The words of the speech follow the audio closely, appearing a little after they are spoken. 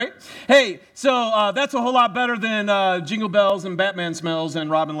Hey, so that's a whole lot better than Jingle Bells and Batman Smells and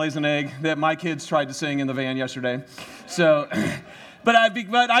Robin Lays an Egg that my kids tried to sing in the van yesterday. So, but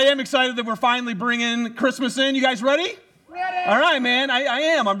I am excited that we're finally bringing Christmas in. You guys ready? Ready. All right, man. I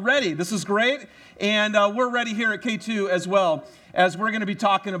am. I'm ready. This is great. And we're ready here at K2 as well, as we're going to be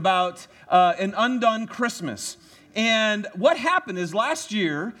talking about an undone Christmas. And what happened is last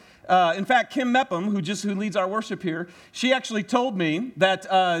year, in fact, Kim Mepham, who leads our worship here, she actually told me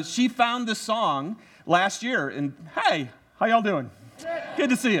that she found this song last year. And hey, how y'all doing? Good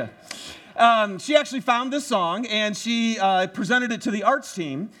to see you. She actually found this song, and she presented it to the arts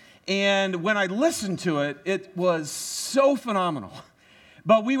team. And when I listened to it, it was so phenomenal.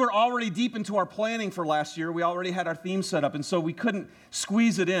 But we were already deep into our planning for last year. We already had our theme set up, and so we couldn't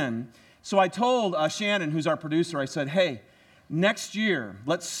squeeze it in. So I told Shannon, who's our producer, I said, hey, next year,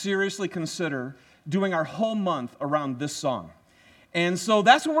 let's seriously consider doing our whole month around this song. And so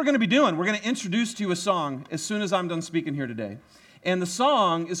that's what we're going to be doing. We're going to introduce to you a song as soon as I'm done speaking here today. And the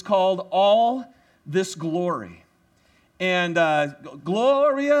song is called All This Glory. And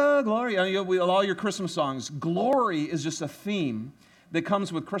Gloria, Gloria, all your Christmas songs, glory is just a theme that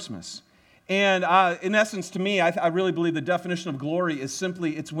comes with Christmas. And in essence, to me, I really believe the definition of glory is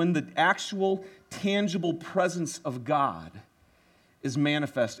simply, it's when the actual tangible presence of God is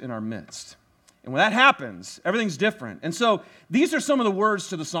manifest in our midst. And when that happens, everything's different. And so these are some of the words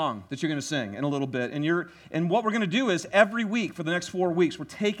to the song that you're going to sing in a little bit. And what we're going to do is every week for the next 4 weeks, we're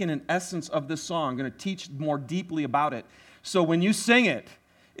taking an essence of this song, going to teach more deeply about it. So when you sing it,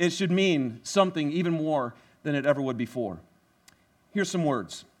 it should mean something even more than it ever would before. Here's some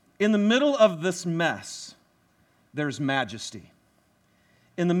words. In the middle of this mess, there's majesty.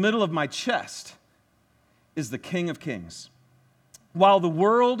 In the middle of my chest is the King of Kings. While the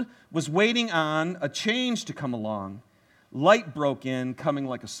world was waiting on a change to come along, light broke in, coming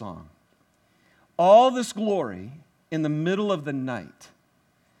like a song. All this glory in the middle of the night,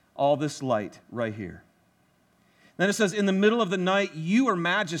 all this light right here. Then it says, in the middle of the night, you are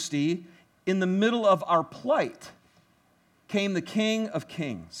majesty. In the middle of our plight came the King of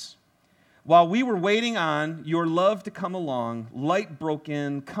Kings. While we were waiting on your love to come along, light broke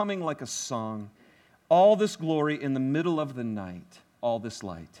in, coming like a song. All this glory in the middle of the night, all this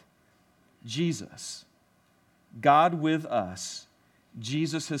light. Jesus, God with us,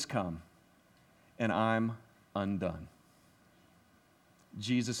 Jesus has come, and I'm undone.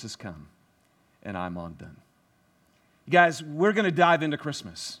 Jesus has come, and I'm undone. You guys, we're going to dive into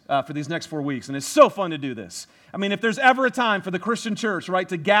Christmas for these next 4 weeks, and it's so fun to do this. I mean, if there's ever a time for the Christian church, right,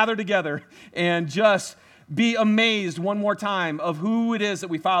 to gather together and just be amazed one more time of who it is that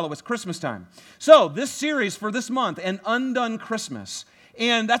we follow, it's Christmas time. So this series for this month, An Undone Christmas,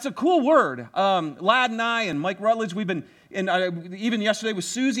 and that's a cool word. Ladd and I and Mike Rutledge, we've been, and even yesterday with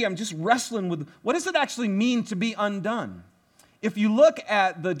Susie, I'm just wrestling with what does it actually mean to be undone? If you look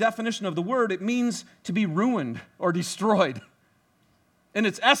at the definition of the word, it means to be ruined or destroyed. In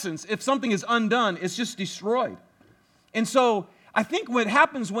its essence, if something is undone, it's just destroyed. And so I think what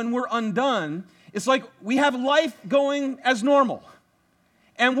happens when we're undone, it's like we have life going as normal.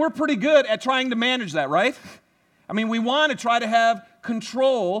 And we're pretty good at trying to manage that, right? I mean, we want to try to have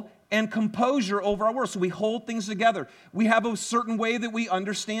control and composure over our world. So we hold things together. We have a certain way that we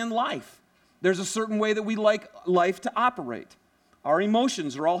understand life. There's a certain way that we like life to operate. Our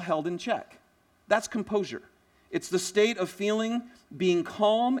emotions are all held in check. That's composure. It's the state of feeling, being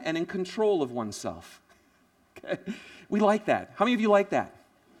calm and in control of oneself. Okay? We like that. How many of you like that?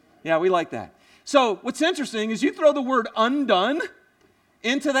 Yeah, we like that. So what's interesting is you throw the word undone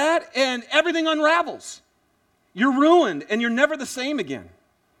into that and everything unravels. You're ruined and you're never the same again.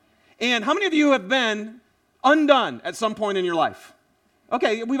 And how many of you have been undone at some point in your life?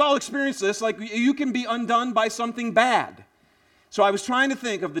 Okay, we've all experienced this. Like you can be undone by something bad. So I was trying to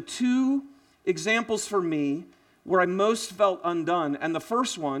think of the two examples for me where I most felt undone. And the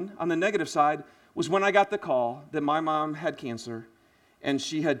first one, on the negative side, was when I got the call that my mom had cancer and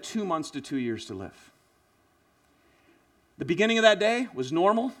she had 2 months to 2 years to live. The beginning of that day was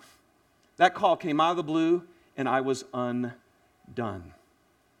normal. That call came out of the blue and I was undone.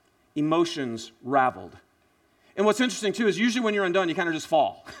 Emotions raveled. And what's interesting too is usually when you're undone, you kind of just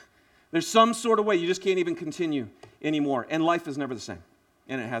fall. There's some sort of way you just can't even continue anymore. And life is never the same.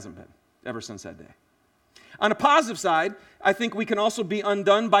 And it hasn't been ever since that day. On a positive side, I think we can also be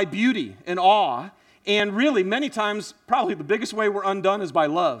undone by beauty and awe. And really, many times, probably the biggest way we're undone is by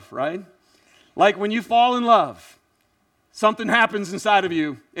love, right? Like when you fall in love, something happens inside of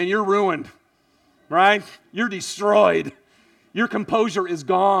you and you're ruined, right? You're destroyed. Your composure is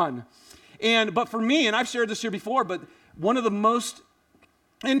gone. But for me, and I've shared this here before, but one of the most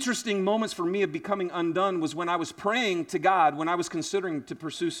interesting moments for me of becoming undone was when I was praying to God, when I was considering to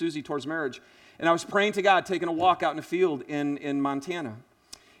pursue Susie towards marriage. And I was praying to God, taking a walk out in a field in Montana.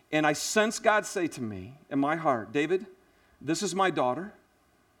 And I sensed God say to me in my heart, David, this is my daughter,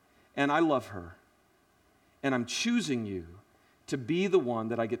 and I love her. And I'm choosing you to be the one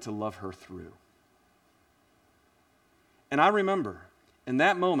that I get to love her through. And I remember in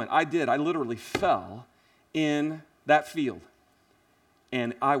that moment, I literally fell in that field.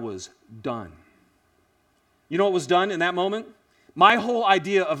 And I was done. You know what was done in that moment? My whole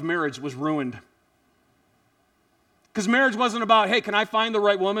idea of marriage was ruined. Because marriage wasn't about, hey, can I find the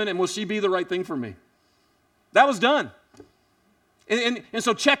right woman and will she be the right thing for me? That was done. And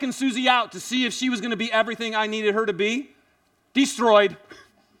so checking Susie out to see if she was going to be everything I needed her to be, destroyed.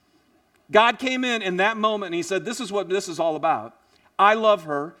 God came in that moment and he said, this is what this is all about. I love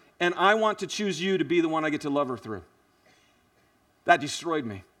her and I want to choose you to be the one I get to love her through. That destroyed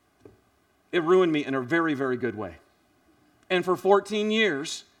me. It ruined me in a very, very good way. And for 14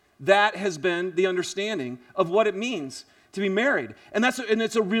 years, that has been the understanding of what it means to be married. And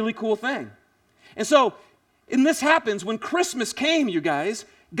it's a really cool thing. And so, and this happens when Christmas came, you guys.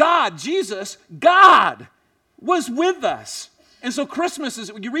 God, Jesus, God was with us. And so Christmas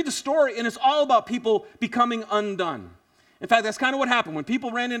is, you read the story, and it's all about people becoming undone. In fact, that's kind of what happened. When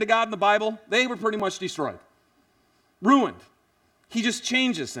people ran into God in the Bible, they were pretty much destroyed, ruined. He just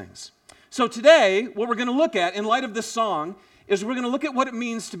changes things. So today, what we're going to look at in light of this song is we're going to look at what it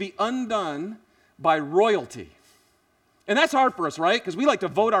means to be undone by royalty. And that's hard for us, right? Because we like to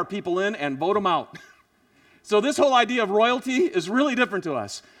vote our people in and vote them out. So this whole idea of royalty is really different to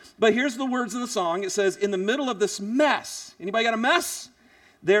us. But here's the words in the song. It says, in the middle of this mess, anybody got a mess?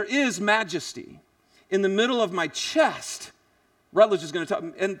 There is majesty. In the middle of my chest, Rutledge is going to talk,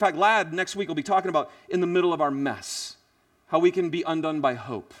 in fact, Ladd next week will be talking about in the middle of our mess. How we can be undone by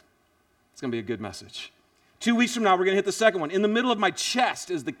hope. It's going to be a good message. 2 weeks from now, we're going to hit the second one. In the middle of my chest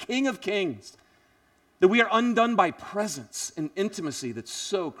is the King of Kings. That we are undone by presence and intimacy that's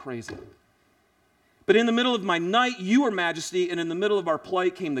so crazy. But in the middle of my night, you are majesty, and in the middle of our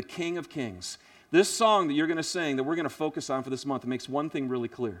plight came the King of Kings. This song that you're going to sing, that we're going to focus on for this month, it makes one thing really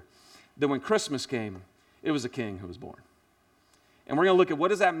clear. That when Christmas came, it was a king who was born. And we're going to look at what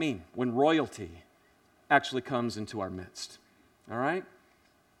does that mean when royalty actually comes into our midst. All right?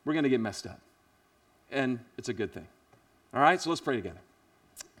 We're going to get messed up. And it's a good thing. All right? So let's pray together.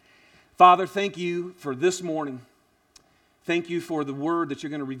 Father, thank you for this morning. Thank you for the word that you're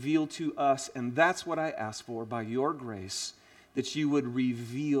going to reveal to us. And that's what I ask for by your grace, that you would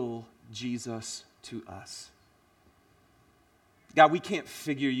reveal Jesus to us. God, we can't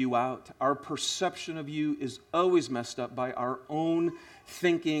figure you out. Our perception of you is always messed up by our own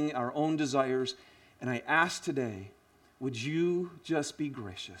thinking, our own desires. And I ask today, would you just be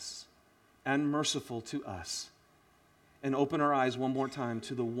gracious and merciful to us and open our eyes one more time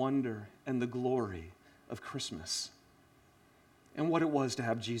to the wonder and the glory of Christmas and what it was to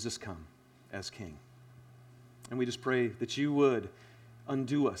have Jesus come as King. And we just pray that you would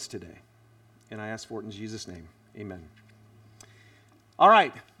undo us today. And I ask for it in Jesus' name. Amen. All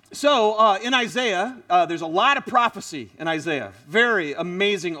right. So in Isaiah, there's a lot of prophecy in Isaiah. Very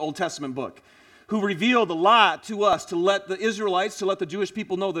amazing Old Testament book, who revealed a lot to us to let the Israelites, to let the Jewish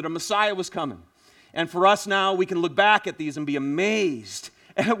people know that a Messiah was coming. And for us now, we can look back at these and be amazed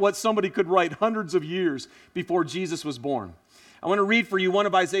at what somebody could write hundreds of years before Jesus was born. I want to read for you one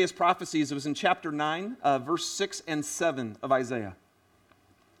of Isaiah's prophecies. It was in chapter 9, verse 6 and 7 of Isaiah.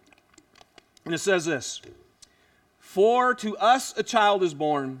 And it says this, "For to us a child is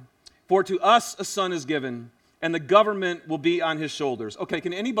born, for to us a son is given, and the government will be on his shoulders." Okay,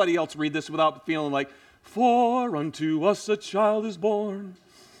 can anybody else read this without feeling like, "For unto us a child is born,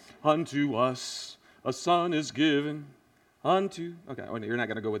 unto us a son is given, unto..." Okay, you're not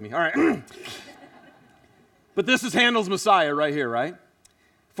going to go with me. All right. But this is Handel's Messiah right here, right?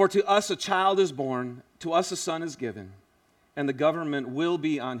 "For to us a child is born, to us a son is given, and the government will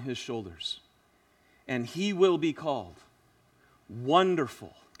be on his shoulders. And he will be called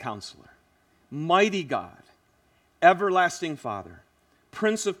Wonderful Counselor, Mighty God, Everlasting Father,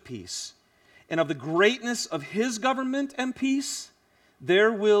 Prince of Peace. And of the greatness of his government and peace,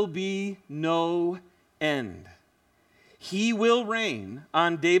 there will be no end. He will reign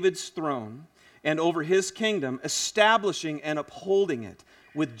on David's throne and over his kingdom, establishing and upholding it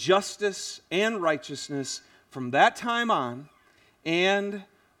with justice and righteousness from that time on and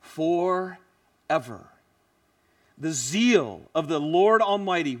forever. The zeal of the Lord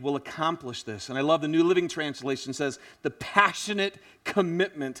Almighty will accomplish this." And I love the New Living Translation says, "The passionate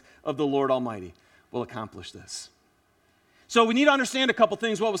commitment of the Lord Almighty will accomplish this." So we need to understand a couple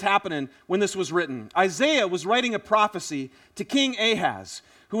things what was happening when this was written. Isaiah was writing a prophecy to King Ahaz,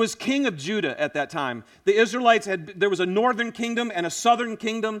 who was king of Judah at that time. The Israelites there was a northern kingdom and a southern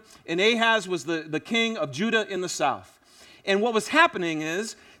kingdom, and Ahaz was the king of Judah in the south. And what was happening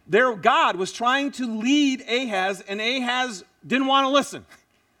is God was trying to lead Ahaz, and Ahaz didn't want to listen.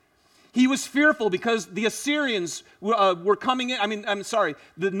 He was fearful because the Assyrians were coming in.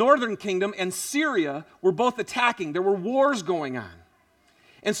 The northern kingdom and Syria were both attacking. There were wars going on.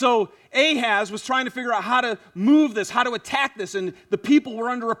 And so Ahaz was trying to figure out how to move this, how to attack this, and the people were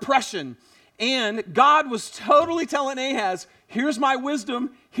under oppression. And God was totally telling Ahaz, here's my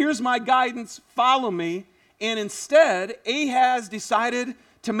wisdom, here's my guidance, follow me. And instead, Ahaz decided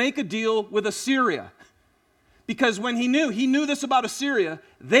to make a deal with Assyria. Because when he knew this about Assyria,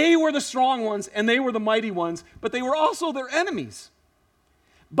 they were the strong ones and they were the mighty ones, but they were also their enemies.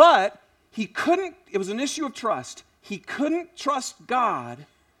 But it was an issue of trust. He couldn't trust God,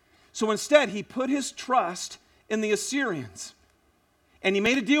 so instead he put his trust in the Assyrians. And he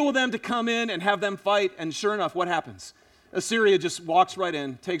made a deal with them to come in and have them fight, and sure enough, what happens? Assyria just walks right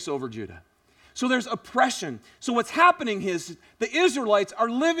in, takes over Judah. So there's oppression. So what's happening is the Israelites are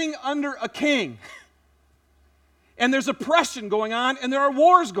living under a king. And there's oppression going on, and there are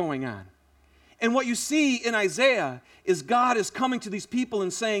wars going on. And what you see in Isaiah is God is coming to these people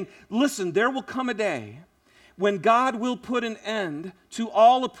and saying, listen, there will come a day when God will put an end to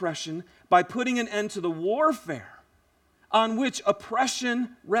all oppression by putting an end to the warfare on which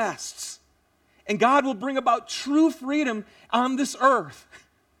oppression rests. And God will bring about true freedom on this earth.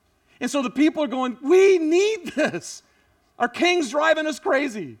 And so the people are going, we need this. Our king's driving us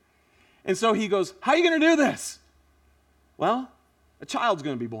crazy. And so he goes, how are you going to do this? Well, a child's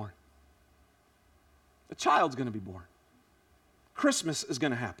going to be born. A child's going to be born. Christmas is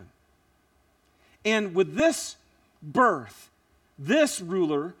going to happen. And with this birth, this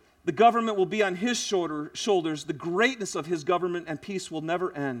ruler, the government will be on his shoulders. The greatness of his government and peace will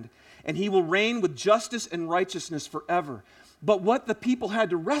never end. And he will reign with justice and righteousness forever. But what the people had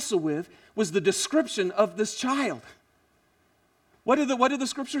to wrestle with was the description of this child. What did the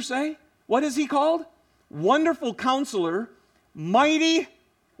scripture say? What is he called? Wonderful Counselor, Mighty,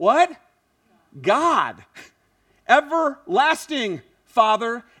 what? God. Everlasting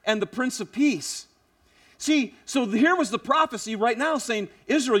Father, and the Prince of Peace. See, so here was the prophecy right now saying,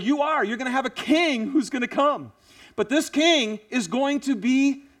 Israel, you're going to have a king who's going to come. But this king is going to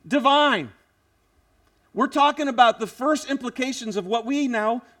be divine. We're talking about the first implications of what we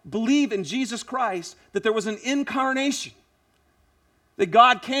now believe in Jesus Christ, that there was an incarnation, that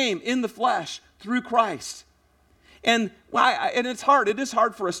God came in the flesh through Christ. And it's hard. It is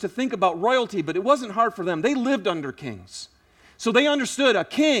hard for us to think about royalty, but it wasn't hard for them. They lived under kings. So they understood a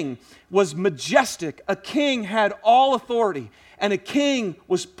king was majestic, a king had all authority, and a king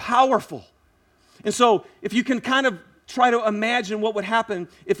was powerful. And so if you can kind of try to imagine what would happen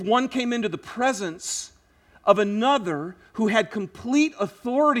if one came into the presence of another who had complete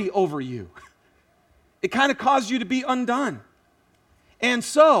authority over you, it kind of caused you to be undone. And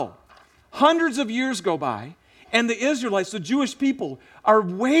so, hundreds of years go by, and the Israelites, the Jewish people, are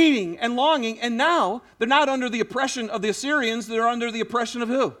waiting and longing, and now they're not under the oppression of the Assyrians, they're under the oppression of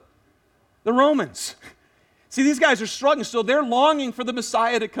who? The Romans. See, these guys are struggling, so they're longing for the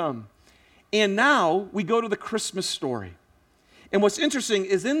Messiah to come. And now we go to the Christmas story. And what's interesting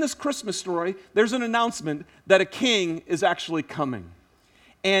is in this Christmas story, there's an announcement that a king is actually coming.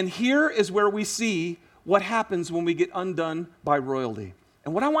 And here is where we see what happens when we get undone by royalty.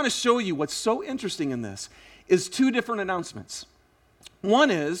 And what I want to show you, what's so interesting in this, is two different announcements.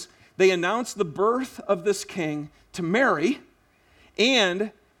 One is they announce the birth of this king to Mary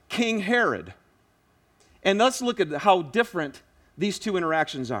and King Herod. And let's look at how different these two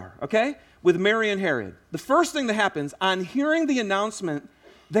interactions are, okay? With Mary and Herod. The first thing that happens, on hearing the announcement,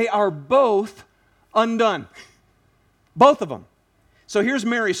 they are both undone. Both of them. So here's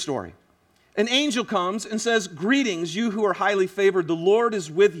Mary's story. An angel comes and says, "Greetings, you who are highly favored. The Lord is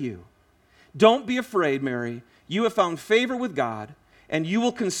with you. Don't be afraid, Mary. You have found favor with God, and you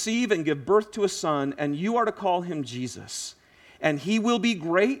will conceive and give birth to a son, and you are to call him Jesus. And he will be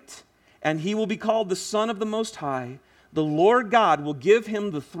great, and he will be called the Son of the Most High. The Lord God will give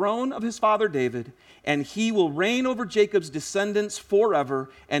him the throne of his father David, and he will reign over Jacob's descendants forever,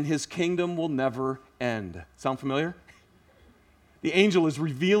 and his kingdom will never end." Sound familiar? The angel is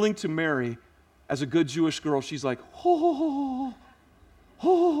revealing to Mary, as a good Jewish girl, she's like,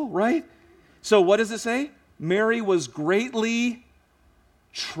 right? So what does it say? Mary was greatly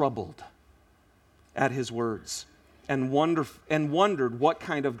troubled at his words and wondered what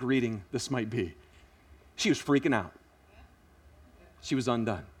kind of greeting this might be. She was freaking out. She was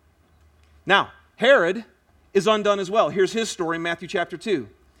undone. Now, Herod is undone as well. Here's his story in Matthew chapter 2.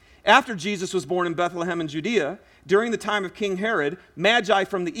 After Jesus was born in Bethlehem in Judea, during the time of King Herod, Magi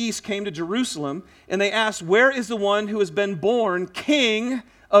from the east came to Jerusalem, and they asked, "Where is the one who has been born King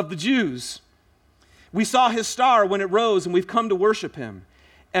of the Jews? We saw his star when it rose, and we've come to worship him."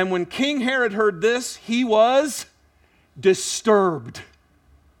 And when King Herod heard this, he was disturbed,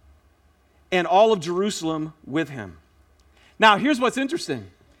 and all of Jerusalem with him. Now, here's what's interesting.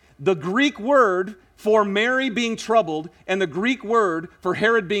 The Greek word for Mary being troubled and the Greek word for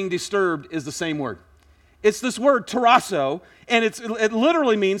Herod being disturbed is the same word. It's this word, tarasso, and it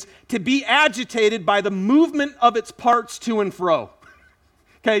literally means to be agitated by the movement of its parts to and fro.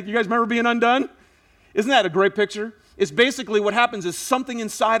 Okay, you guys remember being undone? Isn't that a great picture? It's basically what happens is something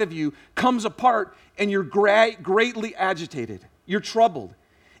inside of you comes apart and you're greatly agitated. You're troubled.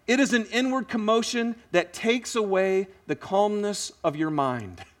 It is an inward commotion that takes away the calmness of your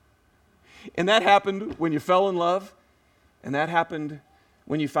mind. And that happened when you fell in love, and that happened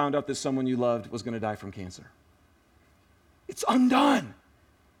when you found out that someone you loved was going to die from cancer. It's undone.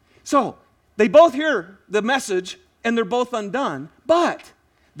 So they both hear the message, and they're both undone, but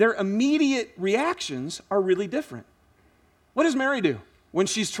their immediate reactions are really different. What does Mary do when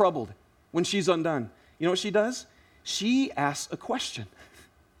she's troubled, when she's undone? You know what she does? She asks a question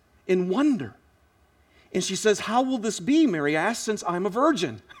in wonder. And she says, "How will this be," Mary asks, "since I'm a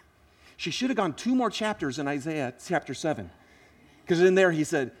virgin?" She should have gone 2 more chapters in Isaiah chapter 7. Because in there he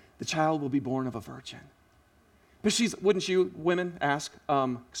said, the child will be born of a virgin. But wouldn't you women ask,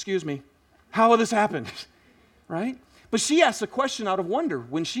 excuse me, how will this happen? Right? But she asks a question out of wonder.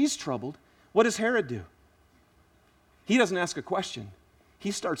 When she's troubled, what does Herod do? He doesn't ask a question.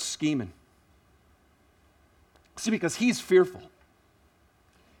 He starts scheming. See, because he's fearful.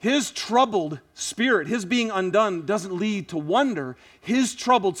 His troubled spirit, his being undone, doesn't lead to wonder. His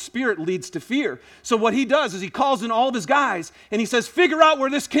troubled spirit leads to fear. So what he does is he calls in all of his guys and he says, "Figure out where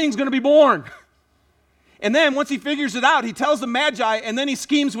this king's going to be born." And then once he figures it out, he tells the Magi, and then he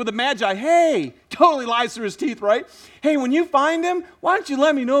schemes with the Magi. Hey, totally lies through his teeth, right? "Hey, when you find him, why don't you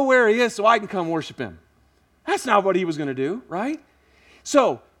let me know where he is so I can come worship him?" That's not what he was going to do, right?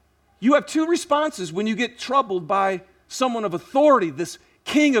 So you have 2 responses when you get troubled by someone of authority, this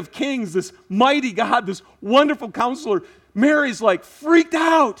King of Kings, this mighty God, this wonderful counselor. Mary's like freaked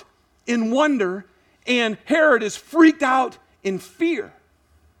out in wonder, and Herod is freaked out in fear.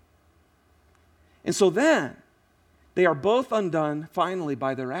 And so then, they are both undone finally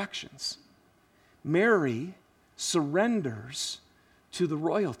by their actions. Mary surrenders to the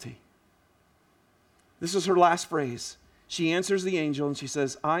royalty. This is her last phrase. She answers the angel and she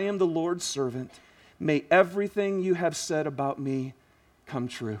says, "I am the Lord's servant. May everything you have said about me come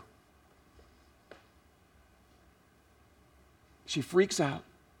true." She freaks out.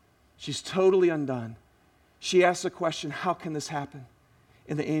 She's totally undone. She asks a question, "How can this happen?"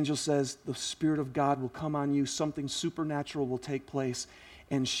 And the angel says, "The Spirit of God will come on you. Something supernatural will take place."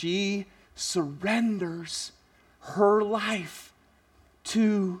 And she surrenders her life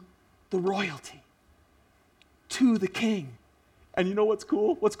to the royalty, to the king. And you know what's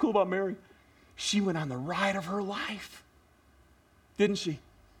cool? What's cool about Mary? She went on the ride of her life. Didn't she?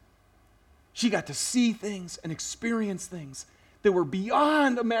 She got to see things and experience things that were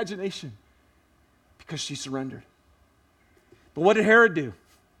beyond imagination because she surrendered. But what did Herod do?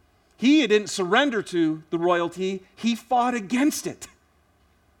 He didn't surrender to the royalty. He fought against it.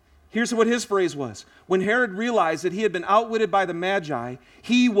 Here's what his phrase was. When Herod realized that he had been outwitted by the Magi,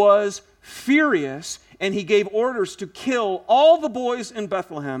 he was furious, and he gave orders to kill all the boys in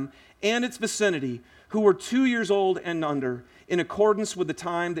Bethlehem and its vicinity who were 2 years old and under, in accordance with the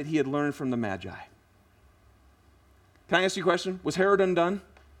time that he had learned from the Magi. Can I ask you a question? Was Herod undone?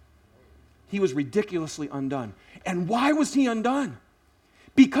 He was ridiculously undone. And why was he undone?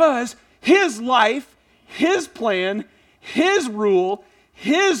 Because his life, his plan, his rule,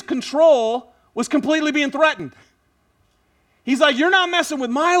 his control was completely being threatened. He's like, "You're not messing with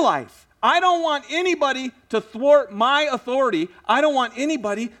my life. I don't want anybody to thwart my authority. I don't want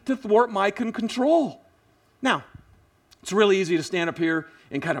anybody to thwart my control." Now, it's really easy to stand up here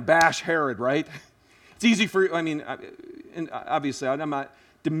and kind of bash Herod, right? It's easy for, and obviously I'm not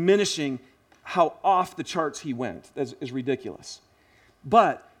diminishing how off the charts he went. That is ridiculous.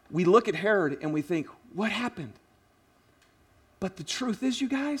 But we look at Herod and we think, what happened? But the truth is, you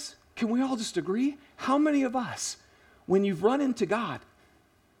guys, can we all just agree? How many of us, when you've run into God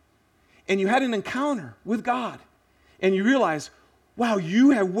and you had an encounter with God and you realize, wow,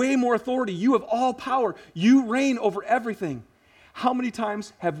 you have way more authority, you have all power, you reign over everything. How many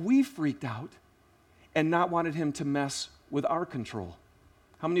times have we freaked out and not wanted him to mess with our control.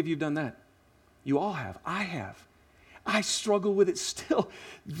 How many of you have done that? You all have. I have. I struggle with it still.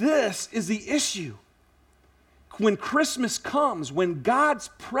 This is the issue. When Christmas comes, when God's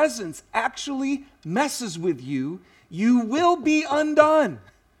presence actually messes with you, you will be undone.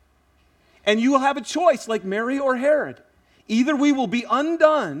 And you will have a choice like Mary or Herod. Either we will be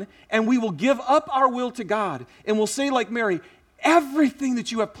undone and we will give up our will to God and we'll say like Mary, everything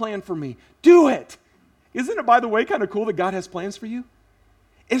that you have planned for me, do it. Isn't it, by the way, kind of cool that God has plans for you?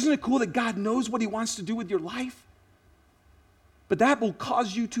 Isn't it cool that God knows what he wants to do with your life? But that will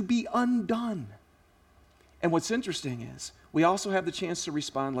cause you to be undone. And what's interesting is we also have the chance to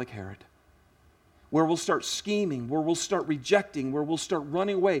respond like Herod, where we'll start scheming, where we'll start rejecting, where we'll start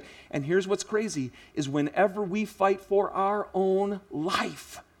running away. And here's what's crazy, is whenever we fight for our own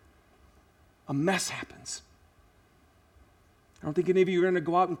life, a mess happens. I don't think any of you are going to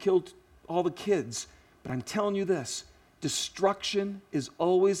go out and kill all the kids, but I'm telling you this, destruction is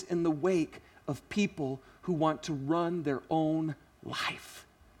always in the wake of people who want to run their own life.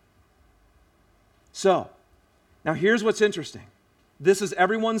 So, now here's what's interesting. This is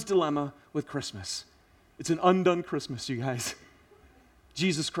everyone's dilemma with Christmas. It's an undone Christmas, you guys.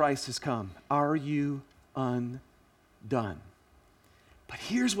 Jesus Christ has come. Are you undone? But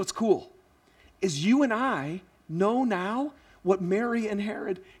here's what's cool, is you and I know now what Mary and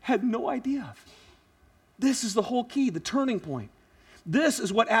Herod had no idea of. This is the whole key, the turning point. This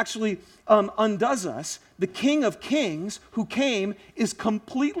is what actually undoes us. The King of Kings who came is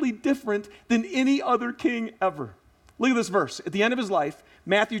completely different than any other king ever. Look at this verse. At the end of his life,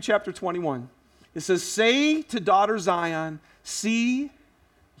 Matthew chapter 21, it says, "Say to daughter Zion, see,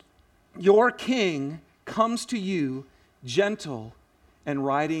 your king comes to you gentle and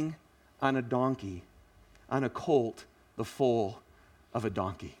riding on a donkey, on a colt, the foal of a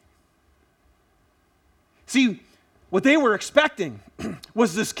donkey." See, what they were expecting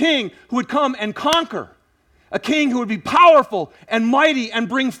was this king who would come and conquer, a king who would be powerful and mighty and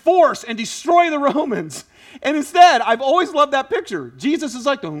bring force and destroy the Romans. And instead, I've always loved that picture. Jesus is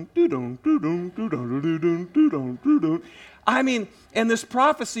like, I mean, and this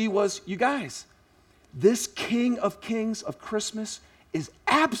prophecy was, you guys, this King of Kings of Christmas is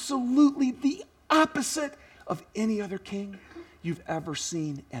absolutely the opposite of any other king you've ever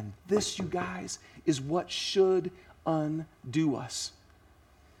seen. And this, you guys, is what should undo us.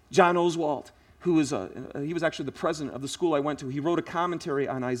 John Oswalt, who is he was actually the president of the school I went to, he wrote a commentary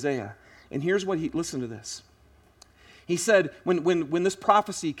on Isaiah. And here's what listen to this. He said, when this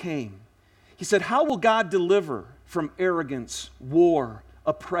prophecy came, he said, how will God deliver from arrogance, war,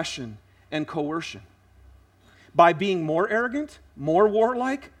 oppression, and coercion? By being more arrogant, more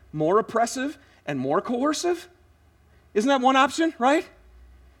warlike, more oppressive, and more coercive? Isn't that one option, right?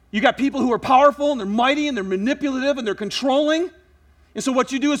 You got people who are powerful and they're mighty and they're manipulative and they're controlling. And so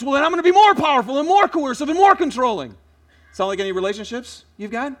what you do is, well, then I'm going to be more powerful and more coercive and more controlling. Sound like any relationships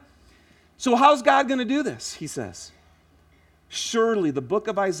you've got? So how's God going to do this? He says, surely the book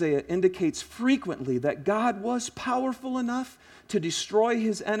of Isaiah indicates frequently that God was powerful enough to destroy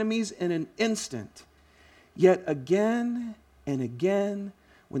his enemies in an instant. Yet again and again,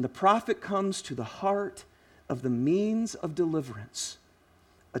 when the prophet comes to the heart of the means of deliverance,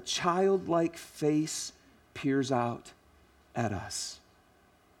 a childlike face peers out at us.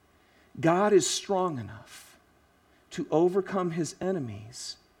 God is strong enough to overcome his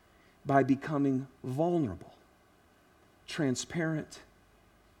enemies by becoming vulnerable, transparent,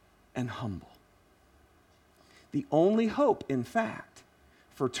 and humble. The only hope, in fact,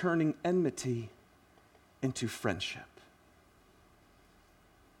 for turning enmity into friendship.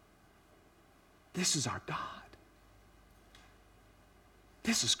 This is our God.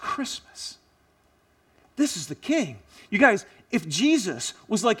 This is Christmas. This is the King. You guys, if Jesus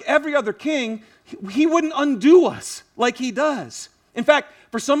was like every other king, he wouldn't undo us like he does. In fact,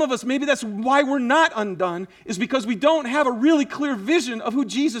 for some of us, maybe that's why we're not undone, is because we don't have a really clear vision of who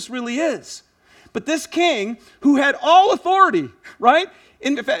Jesus really is. But this king who had all authority, right?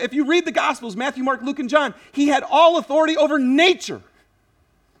 If you read the Gospels, Matthew, Mark, Luke, and John, he had all authority over nature.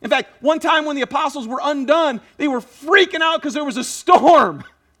 In fact, one time when the apostles were undone, they were freaking out because there was a storm,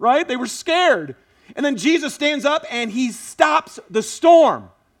 right? They were scared. And then Jesus stands up and he stops the storm.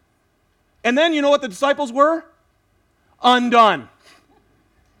 And then you know what the disciples were? Undone.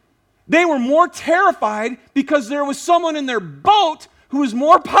 They were more terrified because there was someone in their boat who was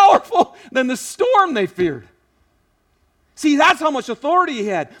more powerful than the storm they feared. See, that's how much authority he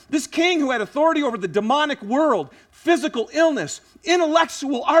had. This king who had authority over the demonic world, physical illness,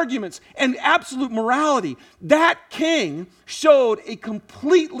 intellectual arguments, and absolute morality, that king showed a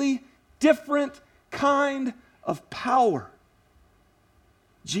completely different kind of power.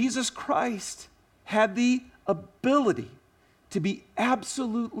 Jesus Christ had the ability to be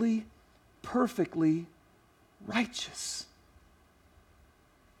absolutely, perfectly righteous.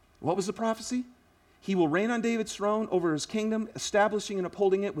 What was the prophecy? He will reign on David's throne over his kingdom, establishing and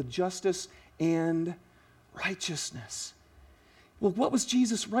upholding it with justice and righteousness. Well, what was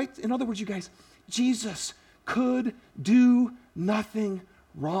Jesus right? In other words, you guys, Jesus could do nothing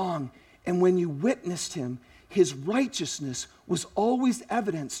wrong. And when you witnessed him, his righteousness was always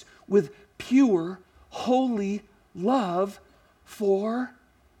evidenced with pure, holy love for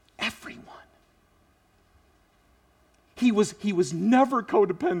everyone. He was never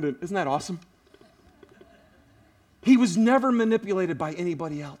codependent. Isn't that awesome? He was never manipulated by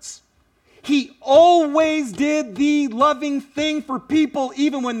anybody else. He always did the loving thing for people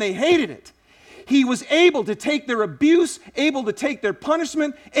even when they hated it. He was able to take their abuse, able to take their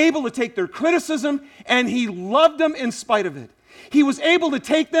punishment, able to take their criticism, and he loved them in spite of it. He was able to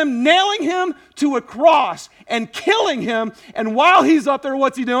take them, nailing him to a cross and killing him, and while he's up there,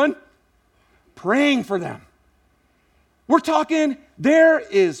 what's he doing? Praying for them. We're talking, there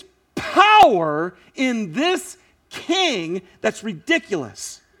is power in this king that's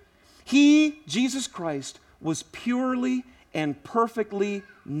ridiculous. He, Jesus Christ, was purely and perfectly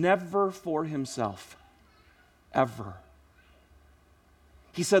never for himself, ever.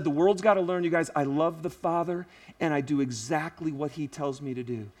 He said, the world's got to learn, you guys, I love the Father and I do exactly what he tells me to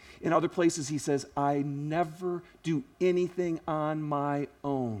do. In other places, he says, I never do anything on my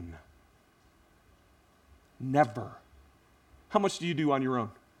own. Never. How much do you do on your own?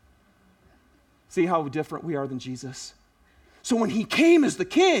 See how different we are than Jesus? So when he came as the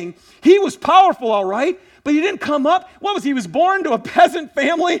king, he was powerful, all right, but he didn't come up. He was born to a peasant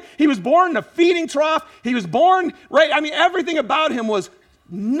family. He was born in a feeding trough. He was born, right? I mean, everything about him was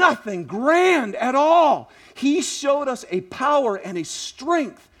nothing grand at all. He showed us a power and a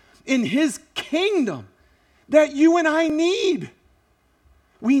strength in his kingdom that you and I need.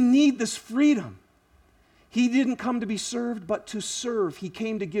 We need this freedom. He didn't come to be served, but to serve. He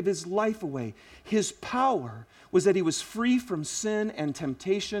came to give his life away. His power was that he was free from sin and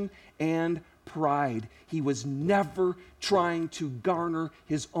temptation and pride. He was never trying to garner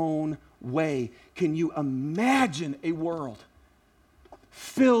his own way. Can you imagine a world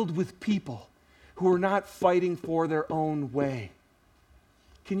filled with people who are not fighting for their own way?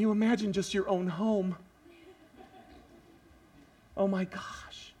 Can you imagine just your own home? Oh my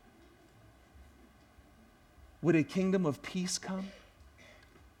gosh. Would a kingdom of peace come?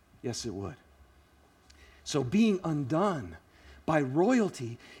 Yes, it would. So being undone by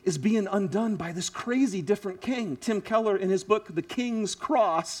royalty is being undone by this crazy different king. Tim Keller, in his book, The King's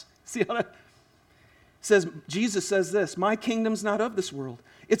Cross, see how that says, Jesus says this, my kingdom's not of this world.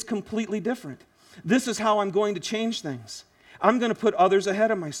 It's completely different. This is how I'm going to change things. I'm going to put others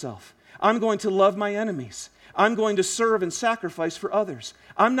ahead of myself. I'm going to love my enemies. I'm going to serve and sacrifice for others.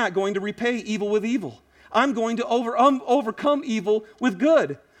 I'm not going to repay evil with evil. I'm going to overcome evil with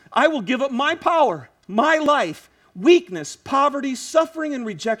good. I will give up my power, my life, weakness, poverty, suffering, and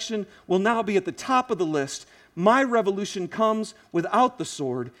rejection will now be at the top of the list. My revolution comes without the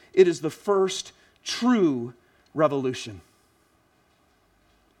sword. It is the first true revolution.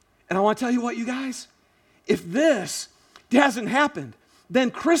 And I want to tell you what, you guys, if this hasn't happened,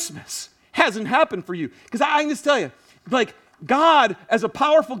 then Christmas hasn't happened for you. Because I can just tell you, like, God, as a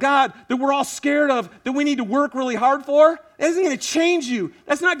powerful God that we're all scared of, that we need to work really hard for, that isn't going to change you.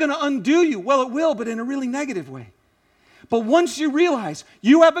 That's not going to undo you. Well, it will, but in a really negative way. But once you realize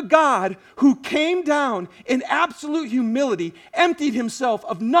you have a God who came down in absolute humility, emptied himself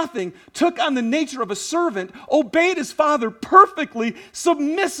of nothing, took on the nature of a servant, obeyed his Father perfectly,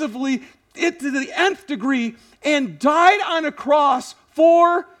 submissively, to the nth degree, and died on a cross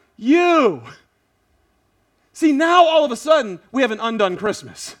for you. See, now all of a sudden, we have an undone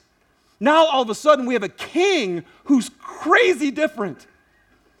Christmas. Now all of a sudden, we have a king who's crazy different.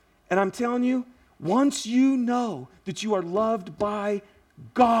 And I'm telling you, once you know that you are loved by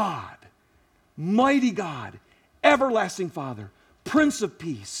God, mighty God, everlasting Father, Prince of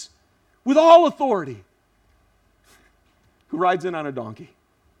Peace, with all authority, who rides in on a donkey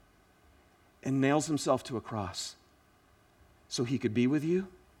and nails himself to a cross so he could be with you,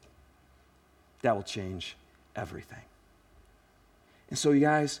 that will change everything. And so, you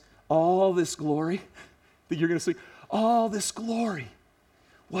guys, all this glory that you're going to see, all this glory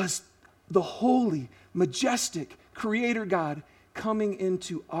was the holy, majestic Creator God coming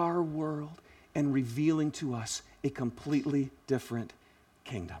into our world and revealing to us a completely different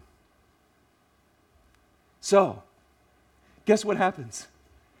kingdom. So, guess what happens?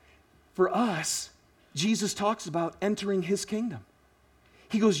 For us, Jesus talks about entering his kingdom.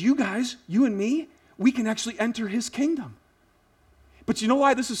 He goes, you guys, you and me, we can actually enter his kingdom. But you know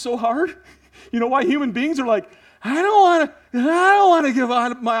why this is so hard? You know why human beings are like, I don't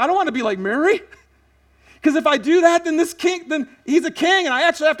want to be like Mary. Because if I do that, then he's a king and I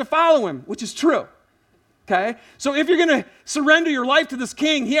actually have to follow him, which is true. Okay? So if you're going to surrender your life to this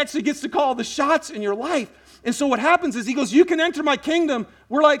king, he actually gets to call the shots in your life. And so what happens is he goes, you can enter my kingdom.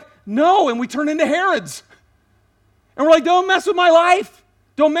 We're like, no, and we turn into Herods. And we're like, don't mess with my life.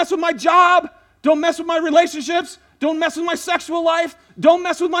 Don't mess with my job. Don't mess with my relationships. Don't mess with my sexual life. Don't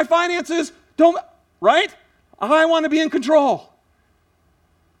mess with my finances. Right? I want to be in control.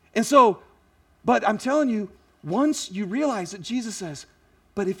 And so, but I'm telling you, once you realize that Jesus says,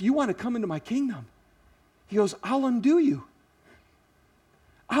 but if you want to come into my kingdom, he goes, I'll undo you.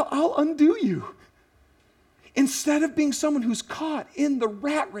 I'll undo you. Instead of being someone who's caught in the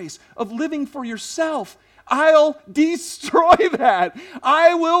rat race of living for yourself, I'll destroy that.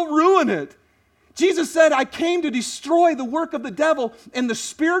 I will ruin it. Jesus said, I came to destroy the work of the devil, and the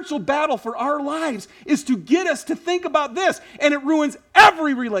spiritual battle for our lives is to get us to think about this, and it ruins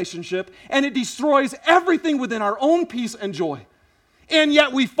every relationship, and it destroys everything within our own peace and joy. And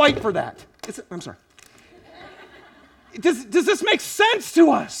yet we fight for that. I'm sorry. Does this make sense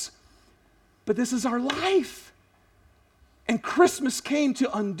to us? But this is our life. And Christmas came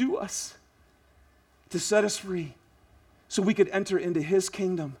to undo us, to set us free, so we could enter into his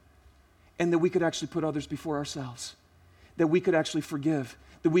kingdom, and that we could actually put others before ourselves, that we could actually forgive,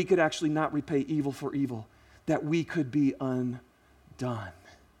 that we could actually not repay evil for evil, that we could be undone.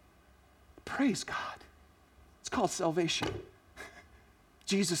 Praise God. It's called salvation.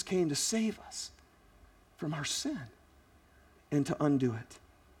 Jesus came to save us from our sin and to undo it.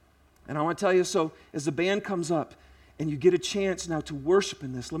 And I want to tell you, so as the band comes up and you get a chance now to worship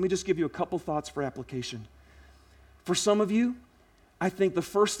in this, let me just give you a couple thoughts for application. For some of you, I think the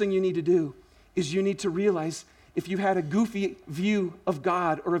first thing you need to do is you need to realize if you had a goofy view of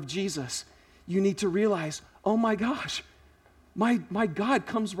God or of Jesus, you need to realize, oh my gosh, my God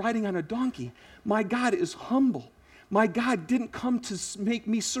comes riding on a donkey. My God is humble. My God didn't come to make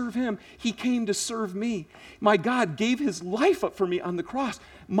me serve him. He came to serve me. My God gave his life up for me on the cross.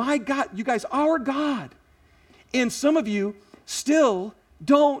 My God, you guys, our God. And some of you still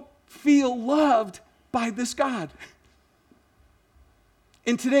don't feel loved by this God.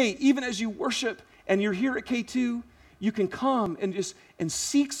 And today, even as you worship and you're here at K2, you can come and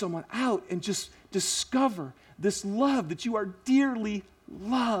seek someone out and just discover this love that you are dearly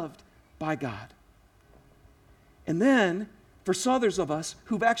loved by God. And then, for some others of us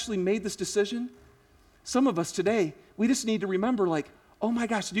who've actually made this decision, some of us today, we just need to remember like, oh my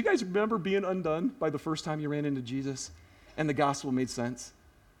gosh, do you guys remember being undone by the first time you ran into Jesus and the gospel made sense?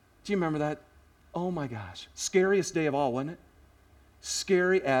 Do you remember that? Oh my gosh. Scariest day of all, wasn't it?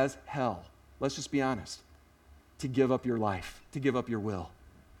 Scary as hell. Let's just be honest. To give up your life, to give up your will.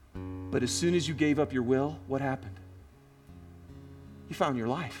 But as soon as you gave up your will, what happened? You found your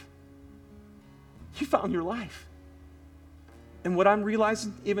life. You found your life. And what I'm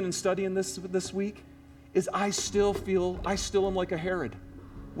realizing, even in studying this week, is I still am like a Herod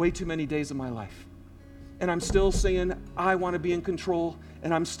way too many days of my life. And I'm still saying, I want to be in control,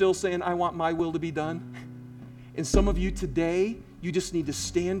 and I'm still saying, I want my will to be done. And some of you today, you just need to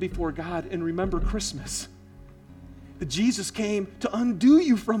stand before God and remember Christmas. That Jesus came to undo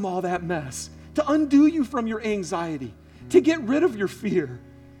you from all that mess, to undo you from your anxiety, to get rid of your fear,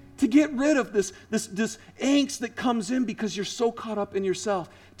 to get rid of this angst that comes in because you're so caught up in yourself,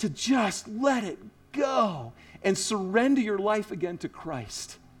 to just let it go and surrender your life again to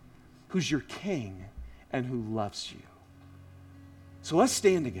Christ, who's your King and who loves you. So let's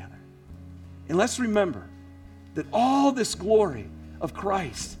stand together and let's remember that all this glory of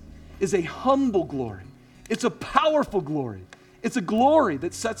Christ is a humble glory. It's a powerful glory. It's a glory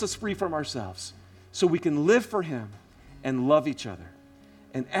that sets us free from ourselves so we can live for him and love each other.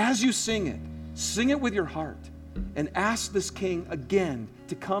 And as you sing it with your heart and ask this King again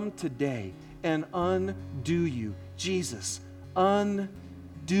to come today and undo you. Jesus,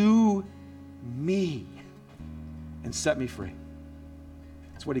 undo me and set me free.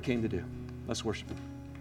 That's what he came to do. Let's worship him.